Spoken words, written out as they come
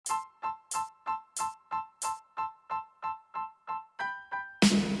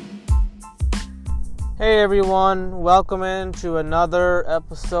Hey everyone, welcome into another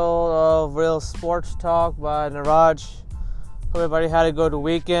episode of Real Sports Talk by Niraj. Hope everybody had a good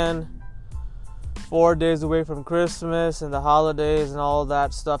weekend. 4 days away from Christmas and the holidays and all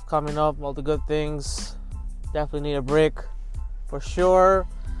that stuff coming up, all the good things. Definitely need a break for sure.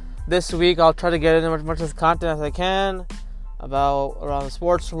 This week I'll try to get in as much as content as I can about around the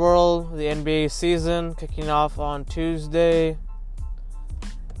sports world. The NBA season kicking off on Tuesday.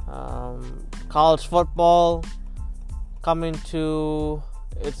 College football coming to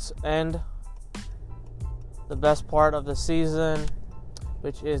its end. The best part of the season,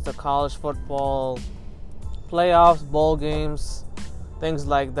 which is the college football playoffs, bowl games, things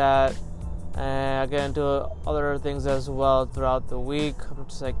like that. And I'll get into other things as well throughout the week, as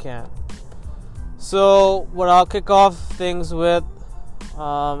much as I can. So what I'll kick off things with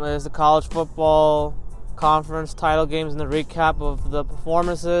is the college football conference title games and the recap of the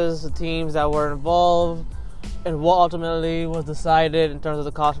performances, the teams that were involved, and what ultimately was decided in terms of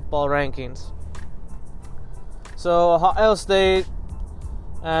the college football rankings. So Ohio State,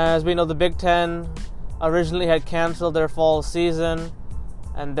 as we know, the Big Ten originally had canceled their fall season,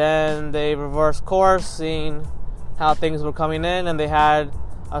 and then they reversed course, seeing how things were coming in, and they had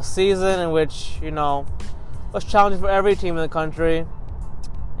a season in which, was challenging for every team in the country.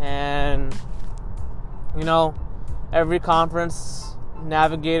 And every conference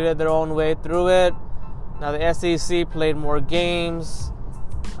navigated their own way through it. Now the SEC played more games.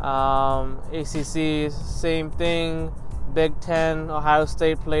 ACC, same thing. Big Ten, Ohio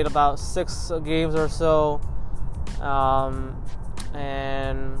State played about 6 games or so.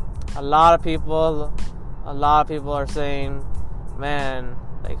 And a lot of people are saying, man,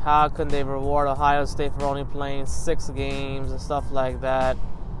 how can they reward Ohio State for only playing 6 games and stuff like that?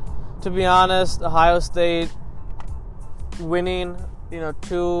 To be honest, Ohio State winning,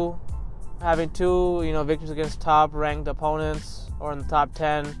 having two victories against top-ranked opponents or in the top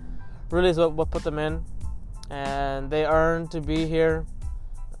 10 really is what put them in. And they earned to be here.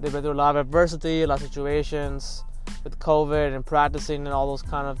 They've been through a lot of adversity, a lot of situations with COVID and practicing and all those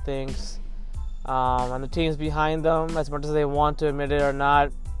kind of things. And the teams behind them, as much as they want to admit it or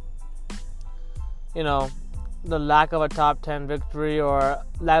not, the lack of a top 10 victory or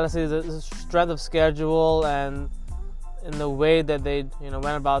the strength of schedule and in the way that they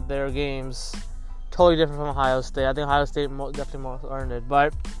went about their games, totally different from Ohio State. I think Ohio State definitely more earned it.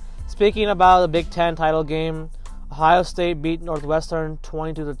 But speaking about the Big Ten title game, Ohio State beat Northwestern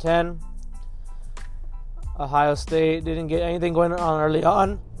 22-10. Ohio State didn't get anything going on early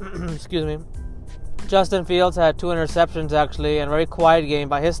on. Excuse me. Justin Fields had 2 interceptions actually, and a very quiet game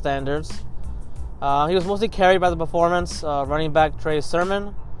by his standards. He was mostly carried by the performance. Running back Trey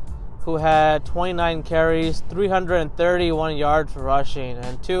Sermon, who had 29 carries, 331 yards rushing,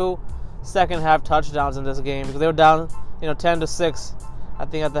 and 2 second-half touchdowns in this game because they were down, 10-6, I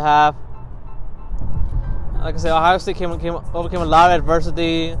think, at the half. Like I said, Ohio State overcame a lot of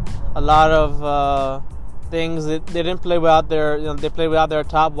adversity, a lot of things. They didn't play without they played without their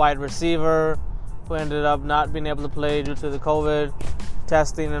top wide receiver, who ended up not being able to play due to the COVID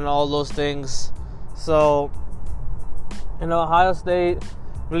testing and all those things. So, Ohio State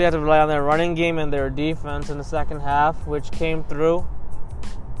really had to rely on their running game and their defense in the second half, which came through.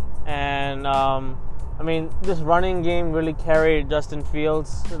 And, this running game really carried Justin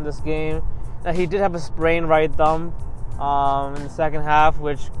Fields in this game. Now, he did have a sprained right thumb in the second half,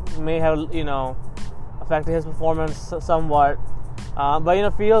 which may have, affected his performance somewhat.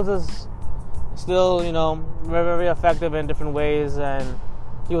 But, Fields is still, very, very effective in different ways, and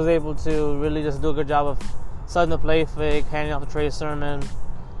he was able to really just do a good job of setting the play fake, handing off to Trey Sermon,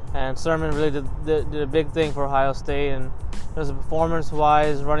 and Sermon really did a big thing for Ohio State. And as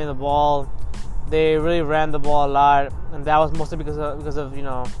performance-wise, running the ball, they really ran the ball a lot, and that was mostly because of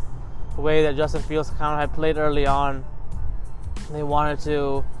the way that Justin Fields kind of had played early on. They wanted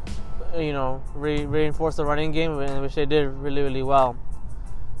to, reinforce the running game, which they did really, really well.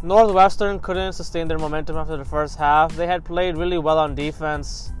 Northwestern couldn't sustain their momentum after the first half. They had played really well on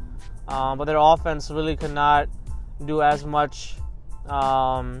defense, but their offense really could not do as much.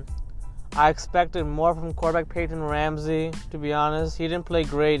 I expected more from quarterback Peyton Ramsey, to be honest. He didn't play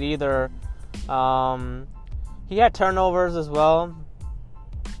great either. He had turnovers as well,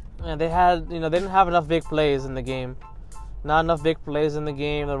 and they didn't have enough big plays in the game. Not enough big plays in the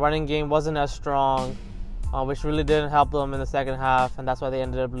game. The running game wasn't as strong, which really didn't help them in the second half, and that's why they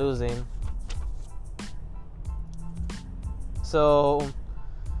ended up losing. So,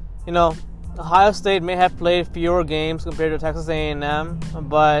 Ohio State may have played fewer games compared to Texas A&M,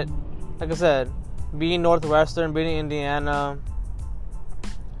 but like I said, beating Northwestern, beating Indiana,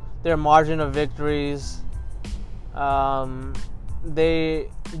 their margin of victories. They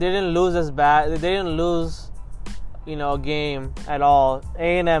didn't lose as bad. They didn't lose, a game at all.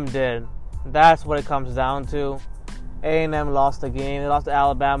 A&M did. That's what it comes down to. A&M lost the game. They lost to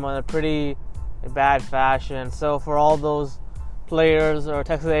Alabama in a pretty bad fashion. So for all those players or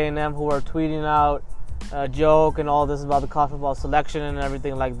Texas A&M who are tweeting out a joke and all this about the college football selection and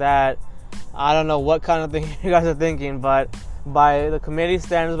everything like that, I don't know what kind of thing you guys are thinking, but by the committee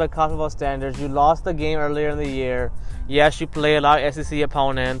standards, by college football standards, you lost the game earlier in the year. Yes, you play a lot of SEC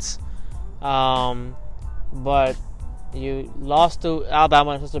opponents, but you lost to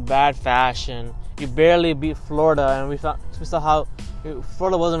Alabama in such a bad fashion. You barely beat Florida, and we saw how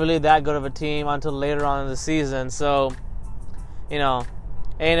Florida wasn't really that good of a team until later on in the season. So,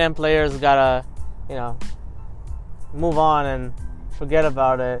 A&M players gotta, move on and forget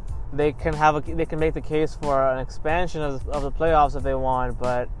about it. They can make the case for an expansion of the playoffs if they want,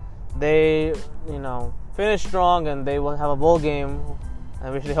 but they, finish strong and they will have a bowl game,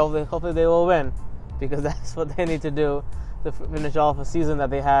 and we should hopefully they will win, because that's what they need to do to finish off a season that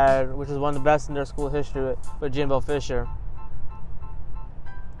they had, which is one of the best in their school history with Jimbo Fisher.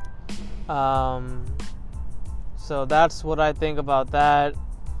 So that's what I think about that.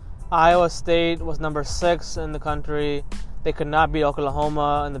 Iowa State was number 6 in the country. They could not beat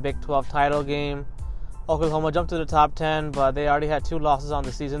Oklahoma in the Big 12 title game. Oklahoma jumped to the top 10, but they already had 2 losses on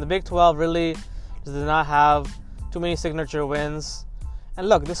the season. The Big 12 really does not have too many signature wins. And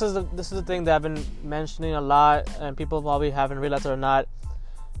look, this is the thing that I've been mentioning a lot, and people probably haven't realized it or not.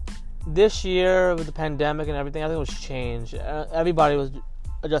 This year, with the pandemic and everything, I think it was change. Everybody was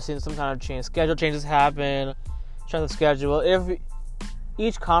adjusting to some kind of change. Schedule changes happen, strength of schedule. If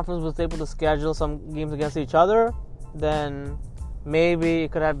each conference was able to schedule some games against each other, then maybe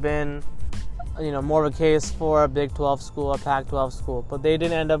it could have been, more of a case for a Big 12 school, a Pac-12 school. But they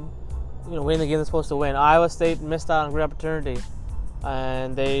didn't end up, winning the game they're supposed to win. Iowa State missed out on a great opportunity,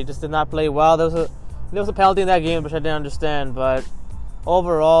 and they just did not play well. There was a penalty in that game, which I didn't understand. But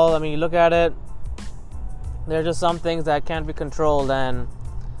overall, you look at it, there are just some things that can't be controlled, and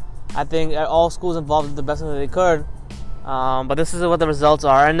I think all schools involved did the best thing that they could. But this is what the results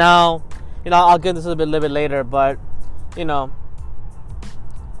are. And now, I'll get this a little bit later, but,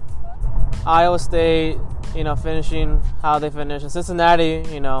 Iowa State, finishing how they finished. And Cincinnati,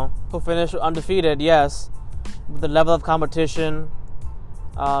 who finished undefeated, yes, but the level of competition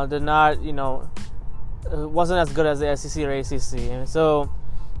did not, it wasn't as good as the SEC or ACC. And so,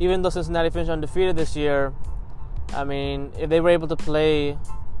 even though Cincinnati finished undefeated this year, if they were able to play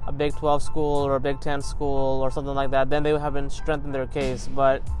a Big 12 school or a Big 10 school or something like that, then they would have been strengthened their case.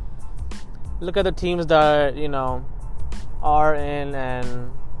 But look at the teams that, are in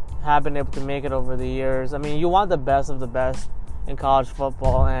and have been able to make it over the years. You want the best of the best in college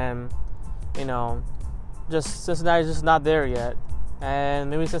football, and, just Cincinnati's just not there yet. And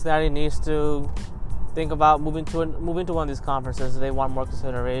maybe Cincinnati needs to think about moving to one of these conferences if they want more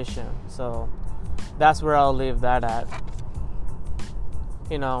consideration. So that's where I'll leave that at.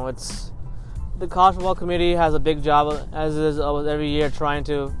 It's the college football committee has a big job, as is every year, trying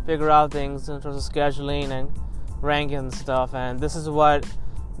to figure out things in terms of scheduling and ranking and stuff. And this is what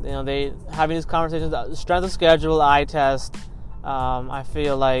they having these conversations. Strength of schedule, eye test. I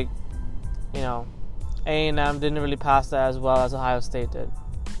feel like A&M didn't really pass that as well as Ohio State did.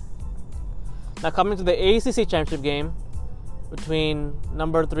 Now coming to the ACC championship game between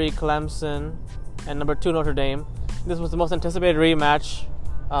number 3 Clemson and number 2 Notre Dame. This was the most anticipated rematch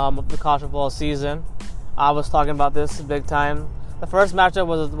of the college football season. I was talking about this big time. The first matchup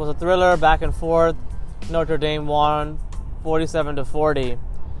was a thriller, back and forth. Notre Dame won 47-40.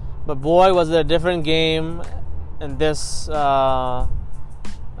 But boy, was it a different game in this, a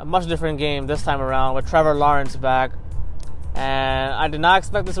much different game this time around with Trevor Lawrence back. And I did not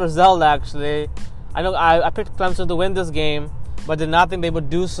expect this result, actually. I know I picked Clemson to win this game, but did not think they would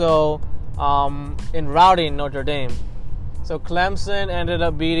do so in routing Notre Dame. So Clemson ended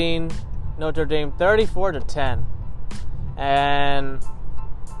up beating Notre Dame 34-10. And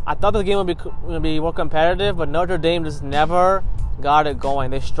I thought the game would be more competitive, but Notre Dame just never got it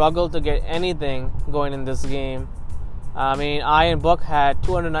going. They struggled to get anything going in this game. Ian Book had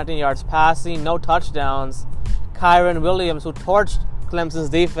 219 yards passing, no touchdowns. Kyron Williams, who torched Clemson's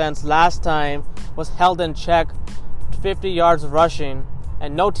defense last time, was held in check, 50 yards rushing,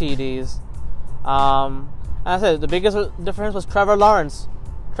 and no TDs. And I said the biggest difference was Trevor Lawrence.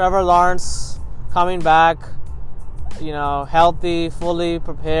 Trevor Lawrence coming back, healthy, fully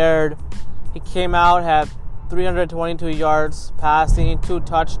prepared. He came out, had 322 yards passing, 2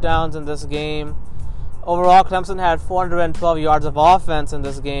 touchdowns in this game. Overall, Clemson had 412 yards of offense in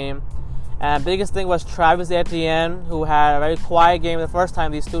this game. And the biggest thing was Travis Etienne, who had a very quiet game the first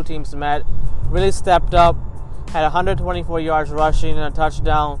time these two teams met. Really stepped up, had 124 yards rushing and a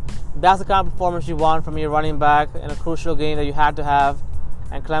touchdown. That's the kind of performance you want from your running back in a crucial game that you had to have.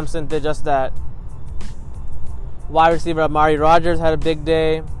 And Clemson did just that. Wide receiver Amari Rogers had a big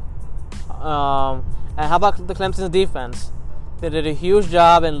day. And how about the Clemson's defense? They did a huge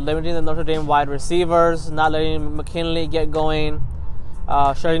job in limiting the Notre Dame wide receivers, not letting McKinley get going,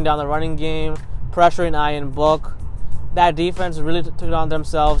 shutting down the running game, pressuring Ian Book. That defense really took it on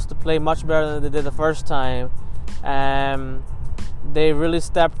themselves to play much better than they did the first time. And they really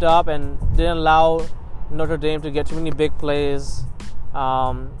stepped up and didn't allow Notre Dame to get too many big plays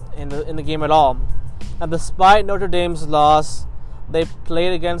in the game at all. And despite Notre Dame's loss, they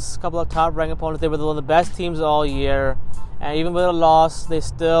played against a couple of top-ranked opponents. They were one of the best teams all year. And even with a loss,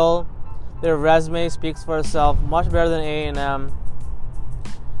 their resume speaks for itself. Much better than A&M.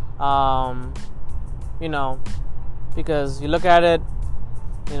 Because you look at it,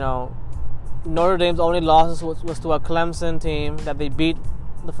 Notre Dame's only losses was to a Clemson team that they beat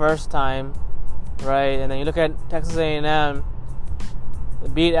the first time, right? And then you look at Texas A&M,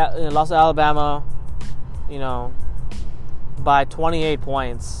 lost to Alabama, by 28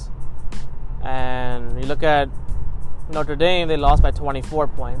 points. And you look at Notre Dame, they lost by 24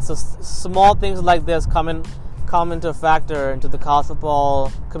 points. So small things like this come into a factor into the college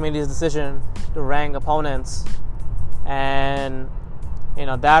football committee's decision to rank opponents. And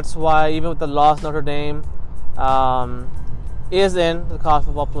that's why even with the loss, Notre Dame is in the college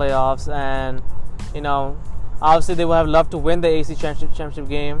football playoffs. And obviously they would have loved to win the AC championship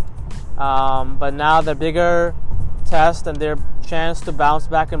game, but now the bigger test and their chance to bounce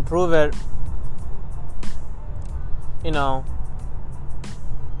back and prove it,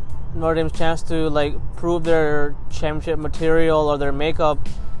 Notre Dame's chance to prove their championship material or their makeup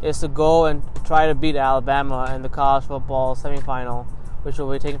is to go and try to beat Alabama in the college football semifinal, which will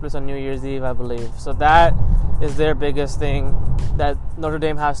be taking place on New Year's Eve, I believe. So that is their biggest thing that Notre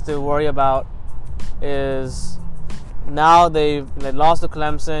Dame has to worry about. Is now they lost to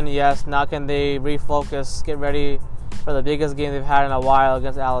Clemson. Yes, now can they refocus, get ready for the biggest game they've had in a while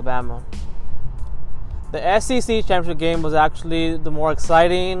against Alabama. The SEC championship game was actually the more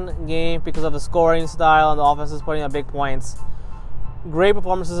exciting game because of the scoring style and the offenses putting up big points. Great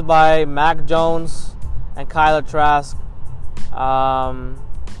performances by Mac Jones and Kyler Trask.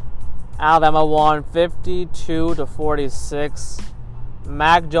 Alabama won 52-46.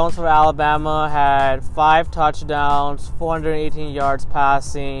 Mac Jones for Alabama had 5 touchdowns, 418 yards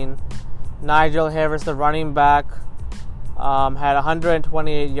passing. Nigel Harris, the running back, had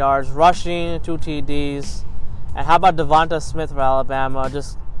 128 yards rushing, 2 TDs. And how about Devonta Smith for Alabama?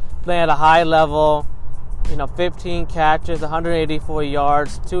 Just playing at a high level, 15 catches, 184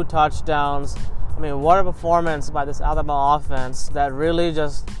 yards, 2 touchdowns. I mean, what a performance by this Alabama offense that really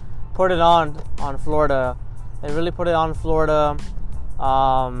just put it on Florida. They really put it on Florida.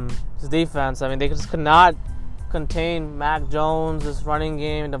 His defense, I mean, they just could not contain Mac Jones, this running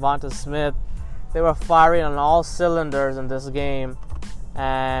game, Devonta Smith. They were firing on all cylinders in this game.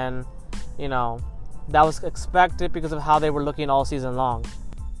 And, that was expected because of how they were looking all season long.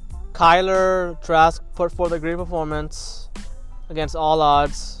 Kyler Trask put forth a great performance against all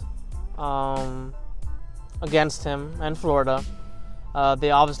odds against him and Florida. They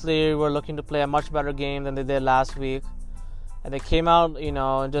obviously were looking to play a much better game than they did last week. And they came out,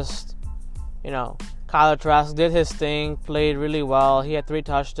 and just, Kyler Trask did his thing, played really well. He had 3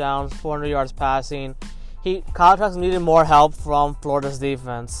 touchdowns, 400 yards passing. Kyler Trask needed more help from Florida's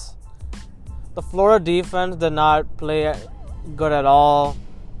defense. The Florida defense did not play good at all.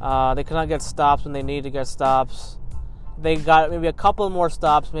 They could not get stops when they needed to get stops. They got maybe a couple more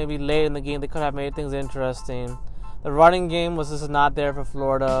stops, maybe late in the game. They could have made things interesting. The running game was just not there for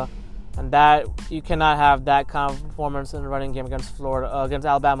Florida. And that you cannot have that kind of performance in the running game against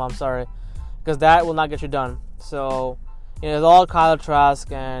Alabama. Because that will not get you done. So it's all Kyler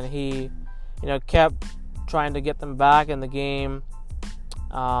Trask, and he, kept trying to get them back in the game.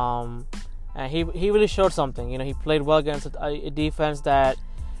 And he really showed something. He played well against a defense that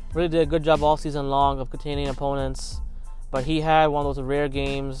really did a good job all season long of containing opponents. But he had one of those rare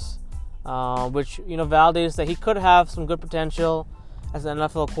games, which validates that he could have some good potential as an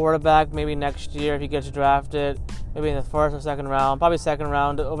NFL quarterback, maybe next year if he gets drafted, maybe in the first or second round, probably second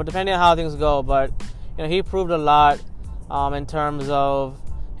round, depending on how things go. But he proved a lot in terms of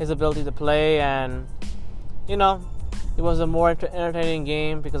his ability to play, and it was a more entertaining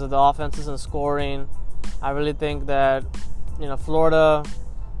game because of the offenses and scoring. I really think that Florida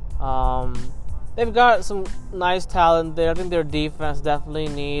they've got some nice talent there. I think their defense definitely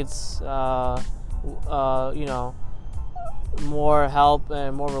needs, more help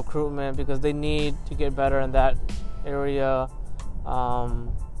and more recruitment because they need to get better in that area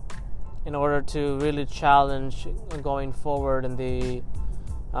in order to really challenge going forward in the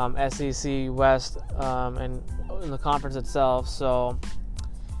SEC West and in the conference itself. So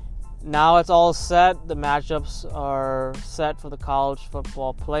now it's all set. The matchups are set for the college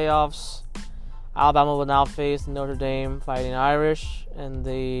football playoffs. Alabama will now face Notre Dame Fighting Irish in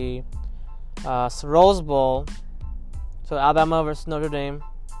the Rose Bowl. So Alabama versus Notre Dame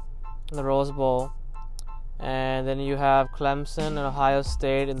in the Rose Bowl. And then you have Clemson and Ohio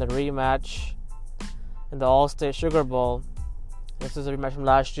State in the rematch in the All-State Sugar Bowl. This is a rematch from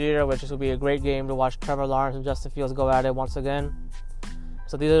last year, which will be a great game to watch Trevor Lawrence and Justin Fields go at it once again.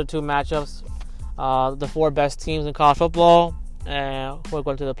 So these are the two matchups, the four best teams in college football, and we're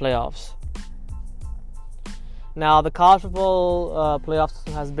going to the playoffs. Now, the college football playoffs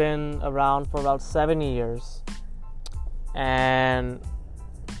has been around for about 7 years. And,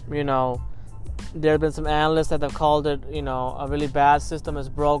 there have been some analysts that have called it, a really bad system. Is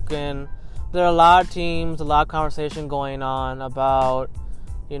broken. There are a lot of teams, a lot of conversation going on about,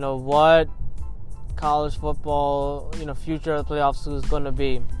 what college football, future of the playoffs is going to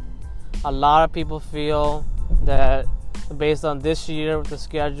be. A lot of people feel that based on this year with the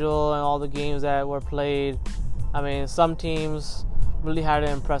schedule and all the games that were played, some teams really had an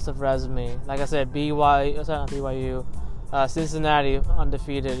impressive resume. Like I said, Cincinnati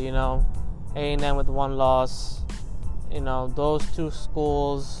undefeated, A&M with one loss. Those two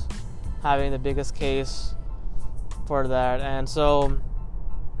schools having the biggest case for that. And so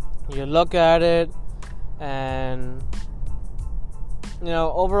you look at it and,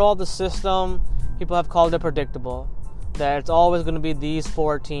 overall the system, people have called it predictable. That it's always going to be these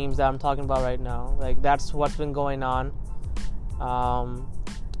four teams that I'm talking about right now. Like, that's what's been going on.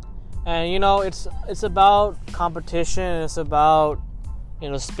 And, it's about competition. It's about,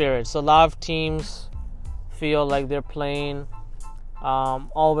 spirit. So a lot of teams feel like they're playing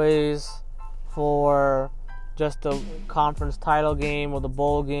always for just the conference title game or the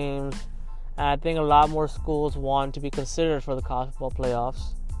bowl games. And I think a lot more schools want to be considered for the college football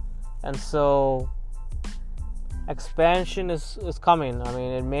playoffs. And so expansion is coming.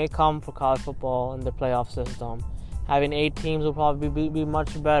 It may come for college football in the playoff system. Having 8 teams will probably be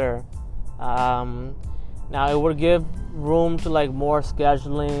much better. Now it would give room to more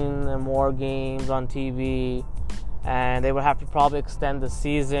scheduling and more games on TV, and they would have to probably extend the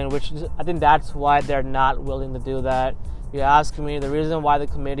season, which I think that's why they're not willing to do that. If you ask me, the reason why the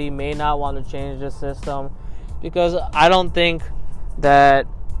committee may not want to change the system, because I don't think that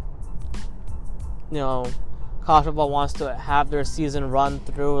college football wants to have their season run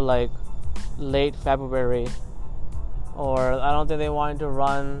through late February, or I don't think they want to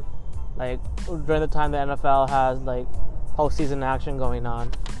run during the time the NFL has postseason action going on.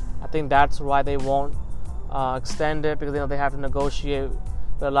 I think that's why they won't extend it, because they have to negotiate with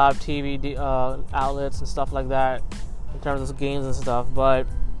a lot of TV outlets and stuff like that in terms of games and stuff. But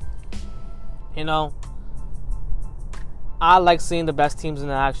I like seeing the best teams in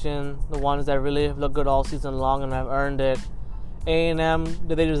action, the ones that really have looked good all season long and have earned it. A&M,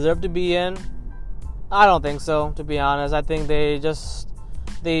 do they deserve to be in? I don't think so, to be honest. I think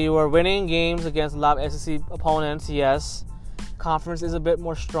they were winning games against a lot of SEC opponents, yes. Conference is a bit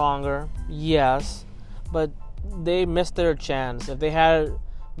more stronger, yes. But they missed their chance. If they had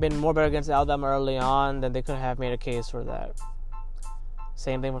been more better against Alabama early on, then they could have made a case for that.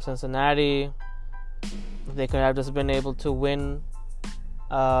 Same thing with Cincinnati. They could have just been able to win.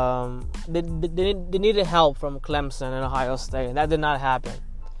 They needed help from Clemson and Ohio State, and that did not happen.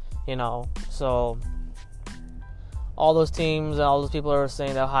 So all those teams and all those people are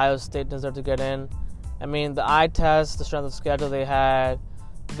saying that Ohio State deserved to get in. The eye test, the strength of schedule they had,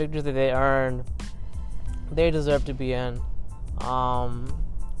 the victories that they earned, they deserve to be in.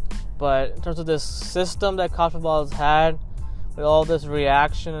 But in terms of this system that college football has had, with all this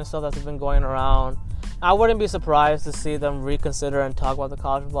reaction and stuff that's been going around, I wouldn't be surprised to see them reconsider and talk about the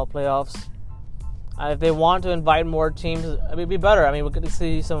college football playoffs. If they want to invite more teams, it'd be better. We could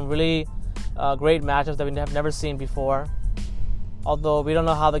see some really great matchups that we have never seen before. Although we don't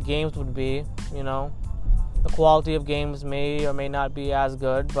know how the games would be, The quality of games may or may not be as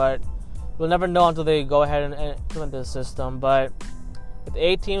good, but we'll never know until they go ahead and implement this system. But with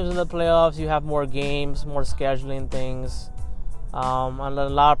 8 teams in the playoffs, you have more games, more scheduling things. And a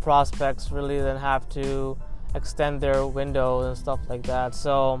lot of prospects really then have to extend their window and stuff like that.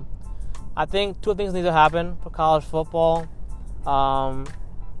 So I think 2 things need to happen for college football.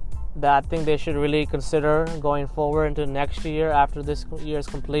 that I think they should really consider going forward into next year after this year is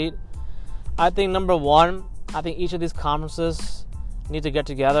complete. I think number one, I think each of these conferences need to get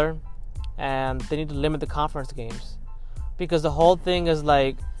together and they need to limit the conference games, because the whole thing is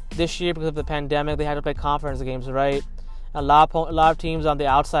like this year, because of the pandemic, they had to play conference games, right? A lot of teams on the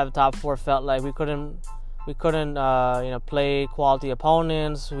outside of the top four felt like we couldn't play quality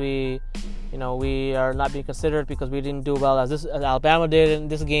opponents. We are not being considered because we didn't do well as Alabama did in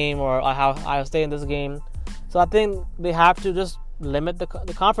this game, or how Ohio State in this game. So I think they have to just limit the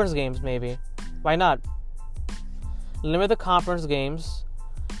conference games. Maybe, why not? Limit the conference games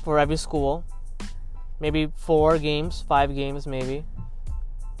for every school. Maybe 4 games, 5 games, maybe.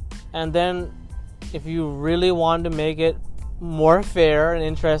 And then, if you really want to make it more fair and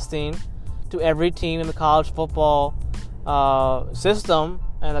interesting to every team in the college football system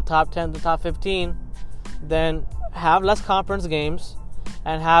and the top 10, the top 15, then have less conference games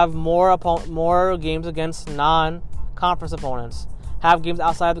and have more games against non-conference opponents. Have games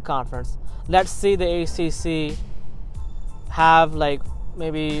outside the conference. Let's see the ACC have like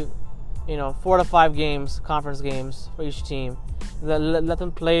maybe 4 to 5 games, conference games for each team. Let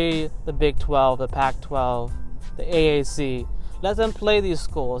them play the Big 12, the Pac-12, the AAC. Let them play these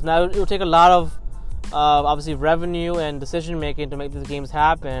schools. Now, it will take a lot of obviously revenue and decision making to make these games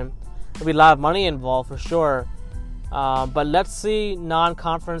happen. There'll be a lot of money involved for sure. But let's see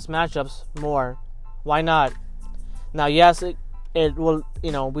non-conference matchups more. Why not? Now, yes, it will.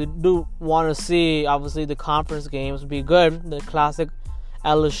 We do want to see obviously the conference games be good. The classic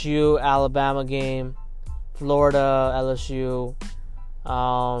LSU Alabama game, Florida LSU,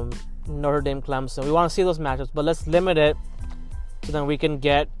 Notre Dame Clemson. We want to see those matchups, but let's limit it so then we can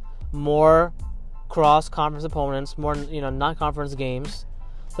get more cross-conference opponents, more non-conference games,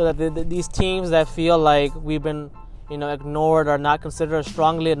 so that these teams that feel like we've been ignored or not considered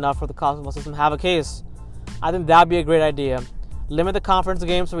strongly enough for the college football system have a case. I think that'd be a great idea. Limit the conference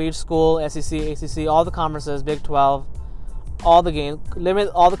games for each school, SEC, ACC, all the conferences, Big 12, all the games. Limit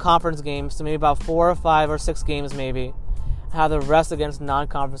all the conference games to maybe about 4 or 5 or 6 games maybe. Have the rest against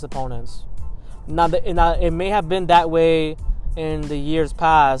non-conference opponents. Now, it may have been that way in the years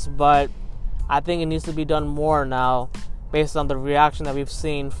past, but I think it needs to be done more now based on the reaction that we've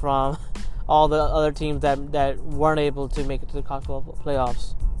seen from all the other teams that weren't able to make it to the college football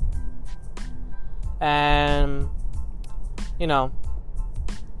playoffs. And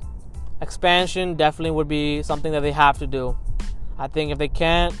expansion definitely would be something that they have to do. I think if they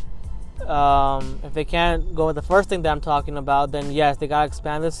can't go with the first thing that I'm talking about, then yes, they gotta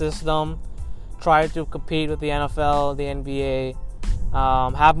expand the system, try to compete with the NFL, the NBA,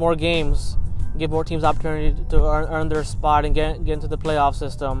 have more games, give more teams opportunity to earn their spot and get into the playoff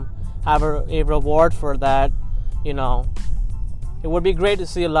system, have a reward for that. It would be great to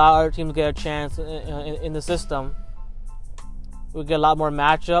see a lot of other teams get a chance in the system. We get a lot more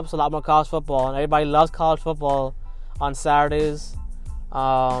matchups, a lot more college football, and everybody loves college football on Saturdays.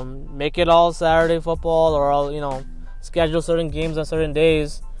 Make it all Saturday football, or all, schedule certain games on certain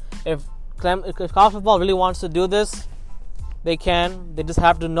days. If college football really wants to do this, they can. They just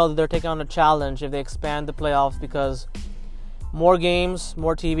have to know that they're taking on a challenge if they expand the playoffs, because more games,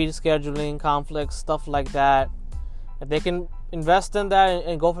 more TV scheduling, conflicts, stuff like that. If they can invest in that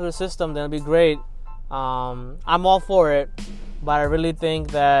and go for the system, then it'll be great. I'm all for it, but I really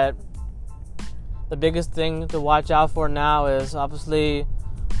think that the biggest thing to watch out for now is obviously,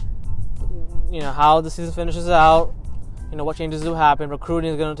 how the season finishes out, what changes do happen.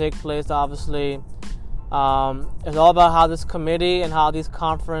 Recruiting is going to take place, obviously. It's all about how this committee and how these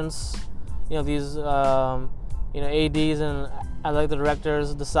conference, these, ADs and athletic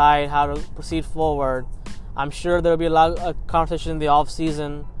directors decide how to proceed forward. I'm sure there'll be a lot of conversation in the off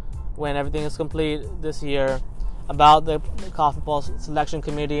season when everything is complete this year about the college football selection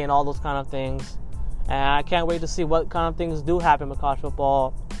committee and all those kind of things. And I can't wait to see what kind of things do happen with college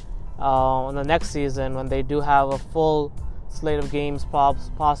football in the next season when they do have a full slate of games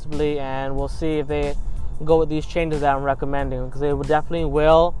possibly, and we'll see if they go with these changes that I'm recommending, because they definitely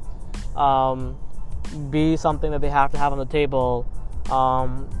will be something that they have to have on the table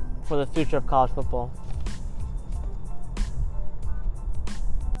for the future of college football.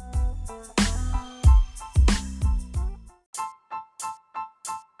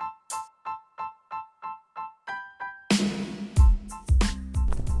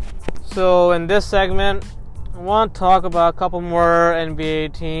 So in this segment, I want to talk about a couple more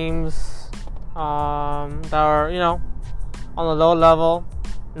NBA teams that are, on the low level,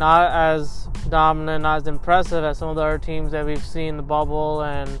 not as dominant, not as impressive as some of the other teams that we've seen in the bubble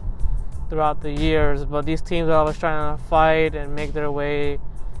and throughout the years. But these teams are always trying to fight and make their way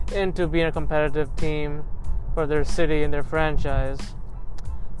into being a competitive team for their city and their franchise.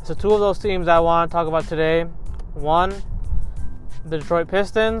 So 2 of those teams I want to talk about today. 1, the Detroit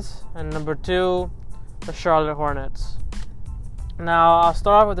Pistons, and number 2, the Charlotte Hornets. Now, I'll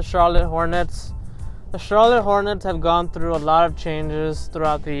start off with the Charlotte Hornets. The Charlotte Hornets have gone through a lot of changes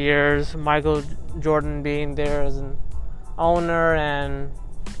throughout the years. Michael Jordan being there as an owner, and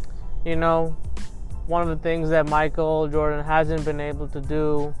one of the things that Michael Jordan hasn't been able to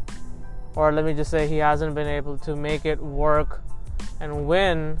do, or let me just say he hasn't been able to make it work and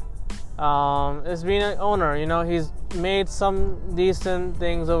win, is being an owner. He's made some decent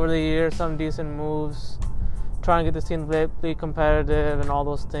things over the years, some decent moves, trying to get this team to be competitive and all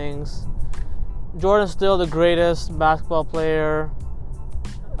those things. Jordan's still the greatest basketball player,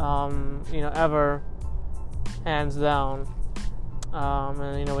 ever, hands down.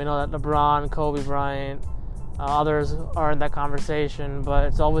 And we know that LeBron, Kobe Bryant, others are in that conversation, but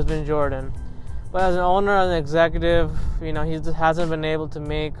it's always been Jordan. But as an owner and an executive, he just hasn't been able to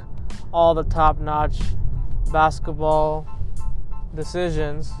make all the top-notch basketball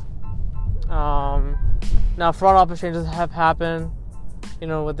decisions. Now, front office changes have happened,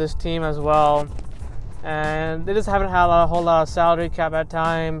 with this team as well. And they just haven't had a whole lot of salary cap at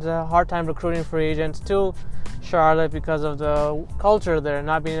times, a hard time recruiting free agents to Charlotte because of the culture there,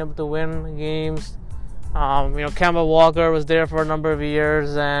 not being able to win games. Kemba Walker was there for a number of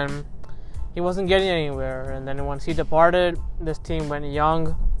years and he wasn't getting anywhere. And then once he departed, this team went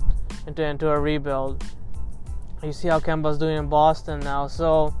young into a rebuild. You see how Kemba's doing in Boston now.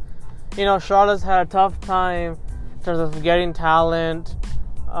 So, Charlotte's had a tough time in terms of getting talent,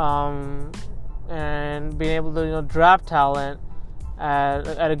 and being able to draft talent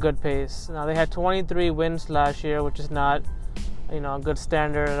at a good pace. Now, they had 23 wins last year, which is not a good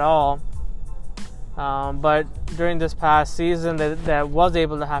standard at all. But during this past season, that was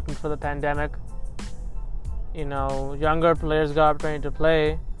able to happen for the pandemic. Younger players got opportunity to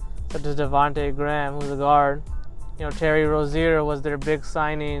play, such as Devontae Graham, who's a guard. Terry Rozier was their big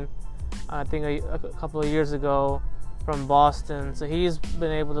signing, I think a couple of years ago, from Boston. So he's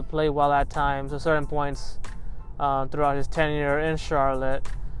been able to play well at times, at certain points throughout his tenure in Charlotte.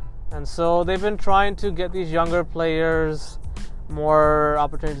 And so they've been trying to get these younger players more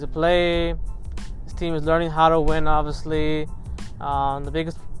opportunities to play. This team is learning how to win, obviously. The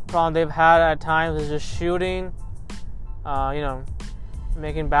biggest problem they've had at times is just shooting,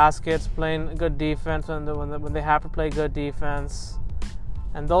 making baskets, playing good defense when they have to play good defense.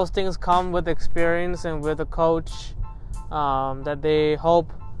 And those things come with experience and with a coach that they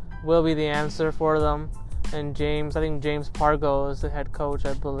hope will be the answer for them. And I think James Pargo is the head coach,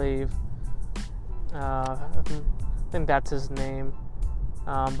 I believe. I think that's his name.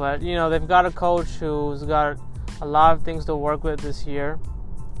 But they've got a coach who's got a lot of things to work with this year.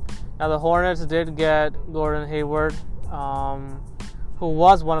 Now, the Hornets did get Gordon Hayward, who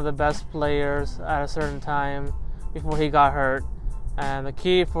was one of the best players at a certain time before he got hurt. And the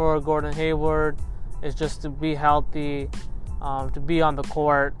key for Gordon Hayward is just to be healthy, to be on the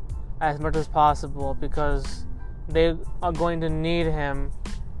court as much as possible, because they are going to need him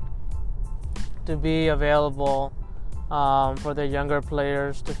to be available for their younger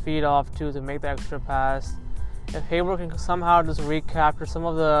players to feed off to make the extra pass. If Hayward can somehow just recapture some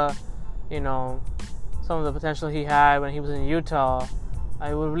of the potential he had when he was in Utah,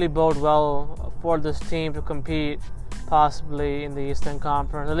 it would really bode well for this team to compete possibly in the Eastern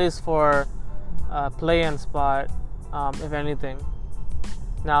Conference, at least for a play-in spot, if anything.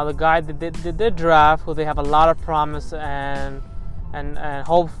 Now, the guy that they did draft, who they have a lot of promise and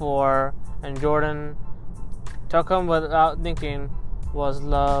hope for, and Jordan took him without thinking, was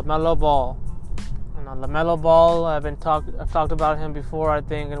LaMelo Ball. LaMelo Ball, I've talked about him before, I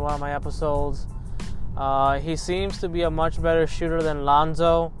think, in one of my episodes. He seems to be a much better shooter than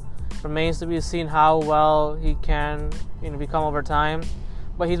Lonzo. Remains to be seen how well he can become over time.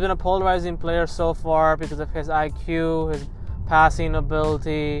 But he's been a polarizing player so far because of his IQ, his passing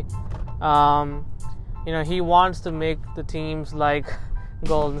ability. He wants to make the teams like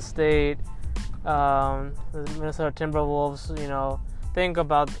Golden State, the Minnesota Timberwolves, think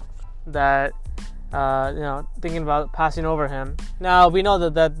about that. Thinking about passing over him. Now, we know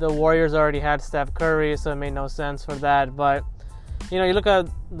that the Warriors already had Steph Curry, so it made no sense for that. But, you look at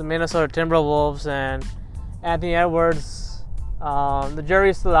the Minnesota Timberwolves and Anthony Edwards, the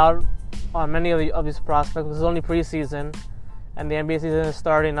jury's still out on many of these prospects. This is only preseason, and the NBA season is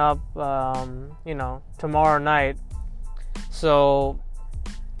starting up, tomorrow night. So,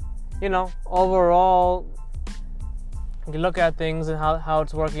 overall, if you look at things and how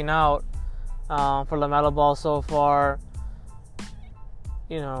it's working out, for LaMelo Ball so far,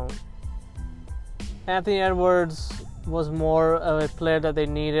 Anthony Edwards was more of a player that they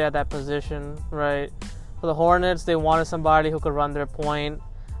needed at that position, right? For the Hornets, they wanted somebody who could run their point,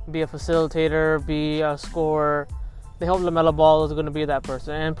 be a facilitator, be a scorer. They hoped LaMelo Ball was going to be that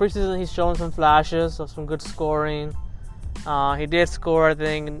person. And preseason, he's shown some flashes of some good scoring. He did score, I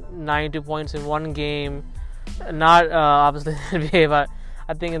think, 92 points in one game. Not obviously in the NBA, but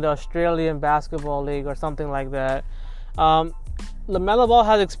I think in the Australian Basketball League or something like that. LaMelo Ball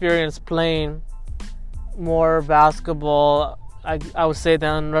has experience playing more basketball, I would say,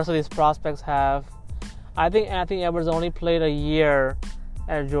 than the rest of these prospects have. I think Anthony Edwards only played a year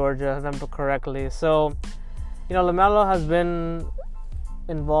at Georgia, if I remember correctly. So, LaMelo has been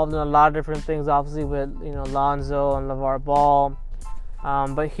involved in a lot of different things, obviously with, Lonzo and LeVar Ball.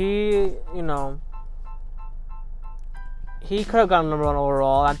 But he could have gotten number one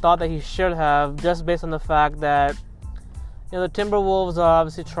overall. I thought that he should have, just based on the fact that the Timberwolves are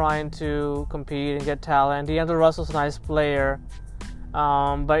obviously trying to compete and get talent. D'Angelo Russell's a nice player.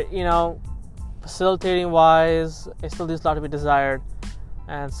 But, facilitating wise, it still leaves a lot to be desired.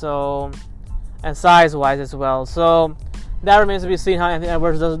 And size wise as well. So that remains to be seen how Anthony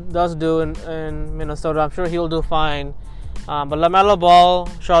Edwards does do in Minnesota. I'm sure he'll do fine. But LaMelo Ball,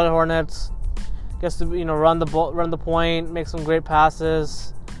 Charlotte Hornets, gets to run the point, make some great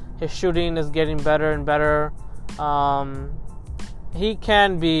passes. His shooting is getting better and better. He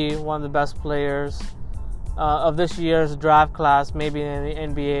can be one of the best players of this year's draft class, maybe in the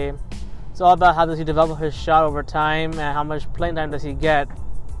NBA. It's all about how does he develop his shot over time and how much playing time does he get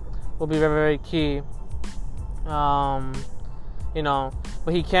will be very, very key. But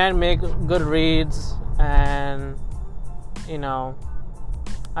he can make good reads, and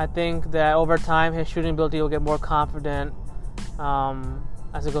I think that over time his shooting ability will get more confident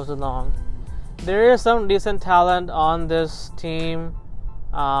as it goes along. There is some decent talent on this team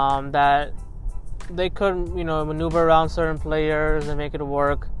that they could, maneuver around certain players and make it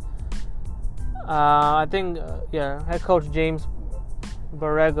work. I think, head coach James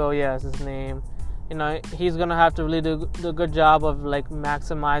Borrego, is his name. He's gonna have to really do a good job of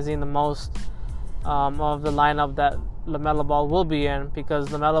maximizing the most of the lineup that LaMelo Ball will be in, because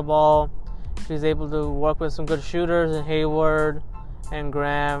LaMelo Ball, if he's able to work with some good shooters and Hayward and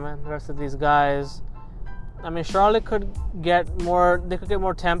Graham and the rest of these guys, Charlotte could get more. They could get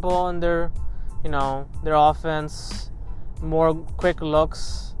more tempo in their offense, more quick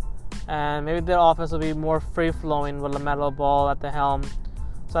looks, and maybe their offense will be more free flowing with LaMelo Ball at the helm.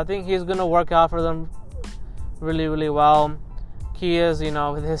 So I think he's gonna work out for them really, really well. Key is,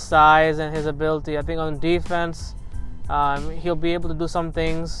 with his size and his ability. I think on defense, he'll be able to do some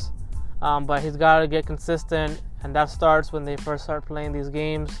things, but he's got to get consistent, and that starts when they first start playing these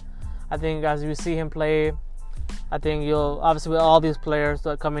games. I think as you see him play, I think you'll, obviously with all these players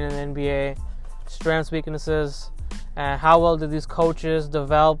that come in the NBA, strengths, weaknesses, and how well do these coaches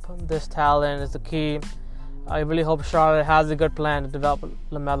develop this talent is the key. I really hope Charlotte has a good plan to develop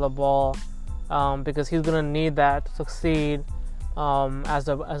LaMelo Ball, because he's gonna need that to succeed as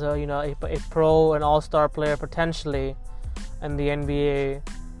a pro and all-star player potentially in the NBA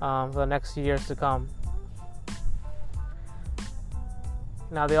for the next years to come.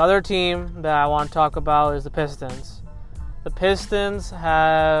 Now the other team that I want to talk about is the Pistons. The Pistons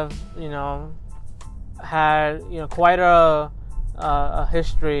have had quite a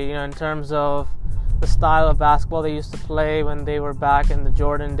history in terms of the style of basketball they used to play when they were back in the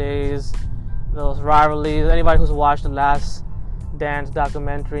Jordan days, those rivalries. Anybody who's watched the Last Dance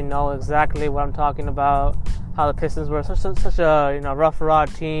documentary know exactly what I'm talking about. How the Pistons were such a rough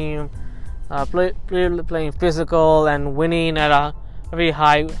rod team, playing physical and winning at a very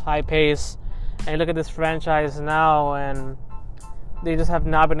high pace. And look at this franchise now, and they just have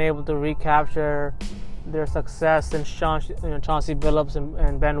not been able to recapture their success since Chauncey Billups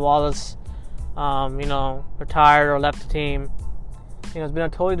and Ben Wallace retired or left the team. It's been a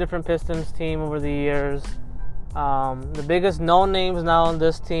totally different Pistons team over the years. The biggest known names now on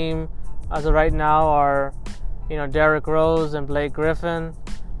this team as of right now are Derrick Rose and Blake Griffin,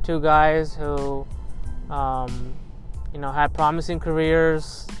 two guys who had promising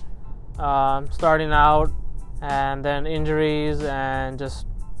careers starting out, and then injuries and just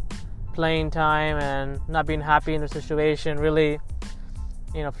playing time and not being happy in their situation really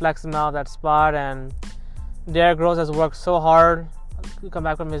flexed them out of that spot. And Derrick Rose has worked so hard to come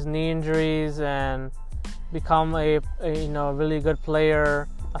back from his knee injuries and become a really good player,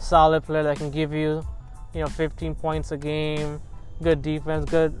 a solid player that can give you 15 points a game, good defense,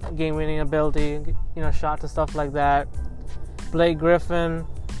 good game-winning ability, shots and stuff like that. Blake Griffin,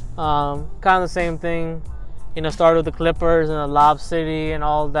 kind of the same thing. Started with the Clippers and Lob City and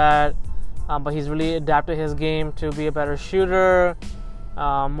all that, but he's really adapted his game to be a better shooter,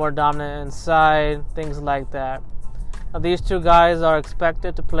 more dominant inside, things like that. Now, these two guys are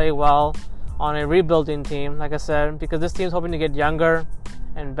expected to play well on a rebuilding team, like I said, because this team's hoping to get younger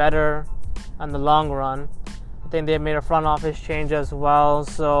and better in the long run. I think they made a front office change as well,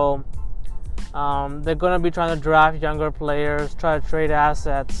 so they're going to be trying to draft younger players, try to trade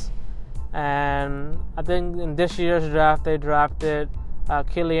assets. And I think in this year's draft, they drafted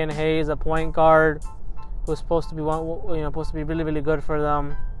Killian Hayes, a point guard, who's supposed to be really, really good for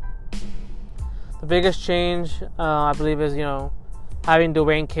them. The biggest change, I believe, is having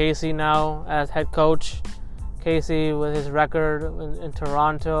Dwayne Casey now as head coach. Casey, with his record in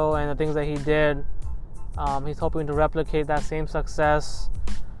Toronto and the things that he did, he's hoping to replicate that same success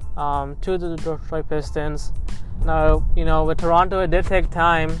to the Detroit Pistons. Now, with Toronto, it did take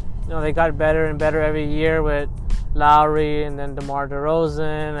time. They got better and better every year with Lowry and then DeMar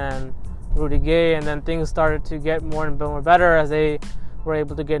DeRozan and Rudy Gay, and then things started to get more and more better as they were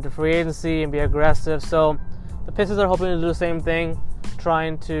able to get into free agency and be aggressive. So the Pistons are hoping to do the same thing, he's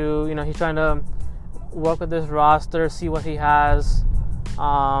trying to work with this roster, see what he has.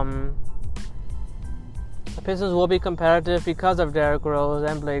 The Pistons will be competitive because of Derrick Rose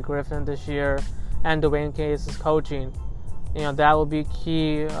and Blake Griffin this year and Dwayne Casey's coaching. That will be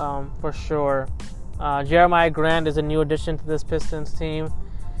key for sure. Jeremiah Grant is a new addition to this Pistons team.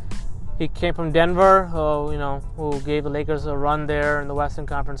 He came from Denver, who gave the Lakers a run there in the Western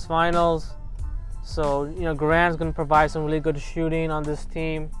Conference Finals. So, Grant's going to provide some really good shooting on this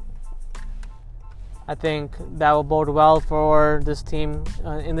team. I think that will bode well for this team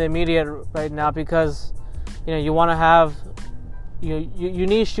in the immediate right now, because, you want to have, you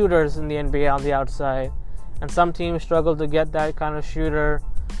need shooters in the NBA on the outside. And some teams struggle to get that kind of shooter.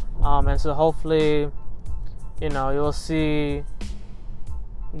 And so hopefully, you'll see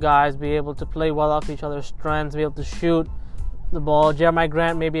guys be able to play well off each other's strengths, be able to shoot the ball. Jeremiah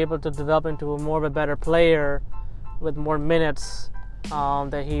Grant may be able to develop into more of a better player with more minutes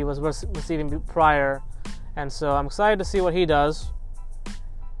that he was receiving prior. And so I'm excited to see what he does.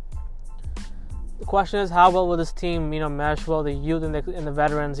 The question is, how well will this team, mesh well the youth and the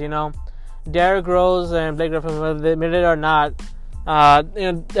veterans, Derrick Rose and Blake Griffin, whether they admit it or not,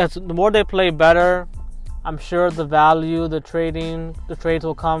 that's, the more they play better, I'm sure the value, the trades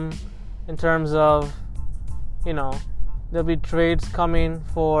will come in terms of, there'll be trades coming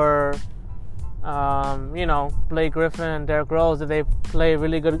for, Blake Griffin and Derrick Rose. If they play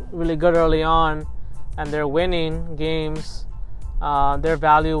really good early on and they're winning games, their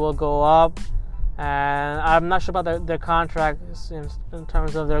value will go up. And I'm not sure about their contracts in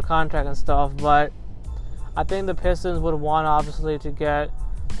terms of their contract and stuff, but I think the Pistons would want, obviously, to get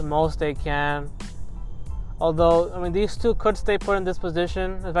the most they can. Although, these two could stay put in this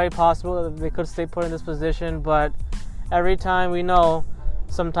position. It's very possible that they could stay put in this position, but every time we know,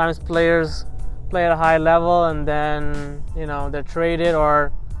 sometimes players play at a high level and then, they're traded,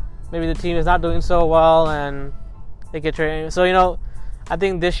 or maybe the team is not doing so well and they get traded. So, I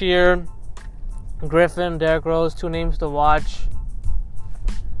think this year, Griffin, Derrick Rose, two names to watch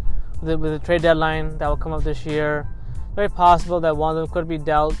with the trade deadline that will come up this year. Very possible that one of them could be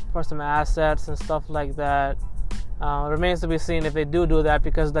dealt for some assets and stuff like that. It remains to be seen if they do that,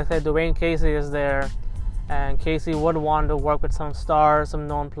 because like I said, Dwayne Casey is there, and Casey would want to work with some stars, some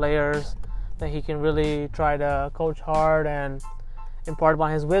known players that he can really try to coach hard and impart upon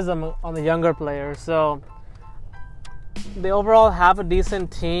his wisdom on the younger players. So they overall have a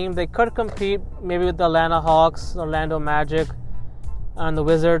decent team. They could compete maybe with the Atlanta Hawks, Orlando Magic, and the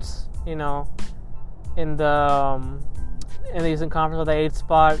Wizards, in the Eastern Conference with the 8th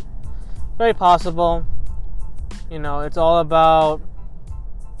spot. Very possible. It's all about,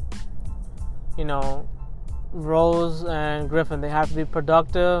 Rose and Griffin. They have to be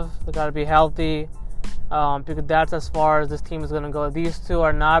productive. They got to be healthy, because that's as far as this team is going to go. If these two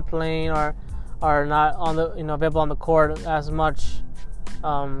are not playing or are not on the available on the court as much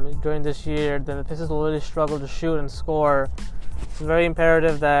during this year, then the Pistons will really struggle to shoot and score. It's very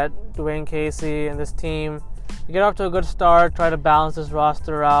imperative that Dwayne Casey and this team get off to a good start, try to balance this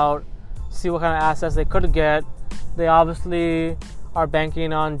roster out, see what kind of assets they could get. They obviously are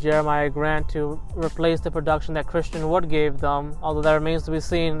banking on Jeremiah Grant to replace the production that Christian Wood gave them, although that remains to be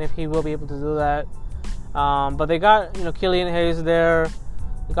seen if he will be able to do that. But they got Killian Hayes there.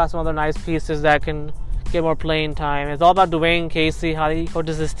 They got some other nice pieces that can get more playing time. It's all about Dwayne Casey, how he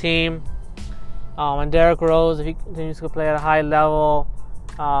coaches his team. And Derrick Rose, if he continues to play at a high level,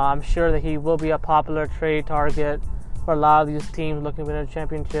 I'm sure that he will be a popular trade target for a lot of these teams looking to win a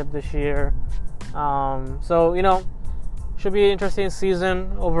championship this year. So should be an interesting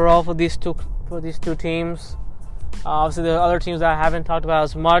season overall for these two teams. Obviously, there are other teams that I haven't talked about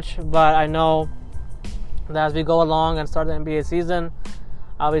as much, but I know that as we go along and start the NBA season,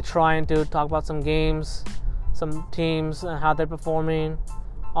 I'll be trying to talk about some games, some teams, and how they're performing,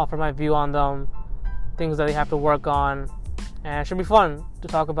 offer my view on them, things that they have to work on. And it should be fun to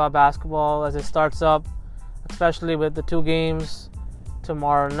talk about basketball as it starts up, especially with the 2 games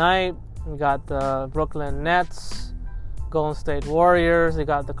tomorrow night. We got the Brooklyn Nets, Golden State Warriors, we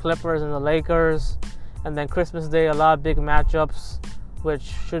got the Clippers and the Lakers, and then Christmas Day, a lot of big matchups, which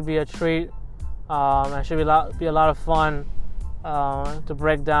should be a treat, and should be a lot of fun to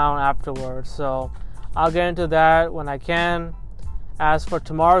break down afterwards. So I'll get into that when I can. As for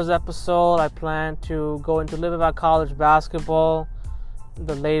tomorrow's episode, I plan to go into a little bit about college basketball,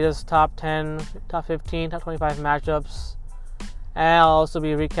 the latest top 10, top 15, top 25 matchups. And I'll also be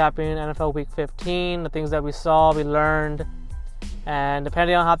recapping NFL Week 15, the things that we saw, we learned. And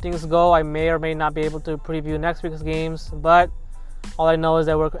depending on how things go, I may or may not be able to preview next week's games. But all I know is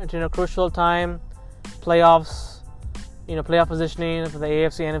that we're entering a crucial time. Playoffs, playoff positioning for the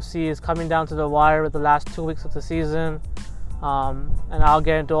AFC, NFC is coming down to the wire with the last 2 weeks of the season. And I'll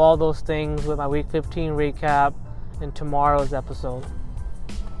get into all those things with my Week 15 recap in tomorrow's episode.